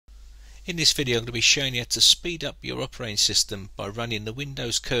In this video I'm going to be showing you how to speed up your operating system by running the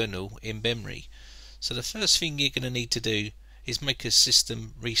Windows kernel in memory. So the first thing you're going to need to do is make a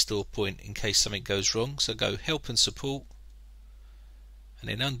system restore point in case something goes wrong. So go Help and Support and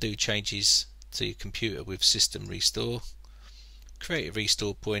then Undo Changes to your computer with System Restore. Create a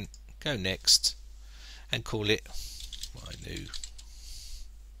restore point, go Next and call it My New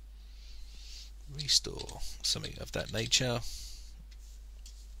Restore, something of that nature.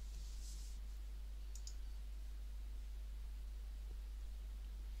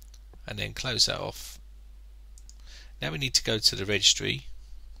 And then close that off. Now we need to go to the registry,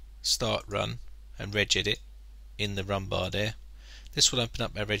 Start Run and Regedit in the run bar there. This will open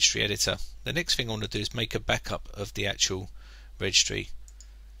up our registry editor. The next thing I want to do is make a backup of the actual registry.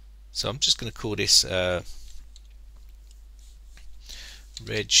 So I'm just going to call this Reg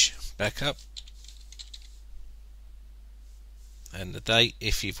Backup, and the date,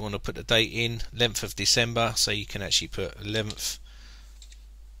 if you want to put the date in, length of December, so you can actually put 11th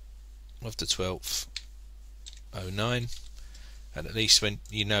of the 12th 09, and at least when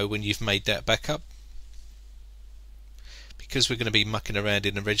you know when you've made that backup. Because we're going to be mucking around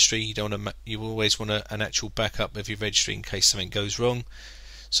in the registry, you always want an actual backup of your registry in case something goes wrong.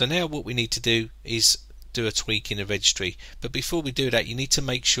 So now what we need to do is do a tweak in the registry, but before we do that you need to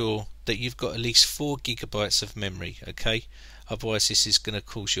make sure that you've got at least 4 GB of memory, okay? Otherwise this is going to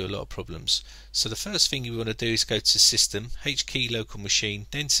cause you a lot of problems. So the first thing you want to do is go to System, H key local machine,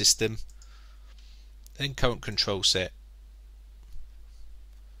 then System, then current control set,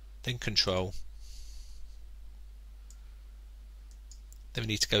 then Control, then we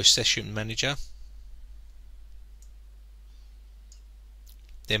need to go Session Manager,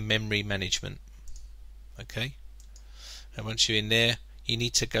 then Memory Management. Okay, and once you're in there you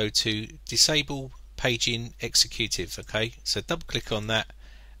need to go to Disable Paging Executive. Okay, so double click on that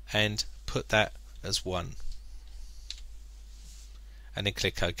and put that as 1 and then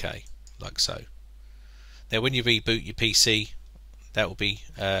click OK, like so. Now when you reboot your PC that will be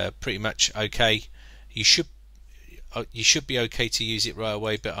pretty much okay. You should be okay to use it right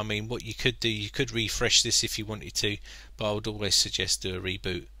away, but I mean what you could do, you could refresh this if you wanted to, but I would always suggest do a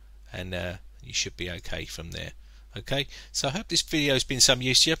reboot and you should be okay from there. Okay, so I hope this video has been some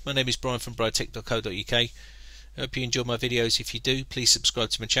use to you. My name is Brian from Britec.co.uk. I hope you enjoy my videos. If you do, please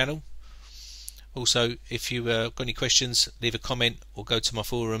subscribe to my channel. Also, if you got any questions, leave a comment or go to my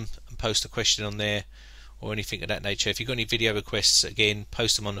forum and post a question on there or anything of that nature. If you've got any video requests, again,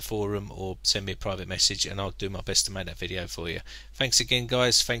 post them on the forum or send me a private message and I'll do my best to make that video for you. Thanks again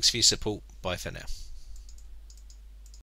guys, thanks for your support, bye for now.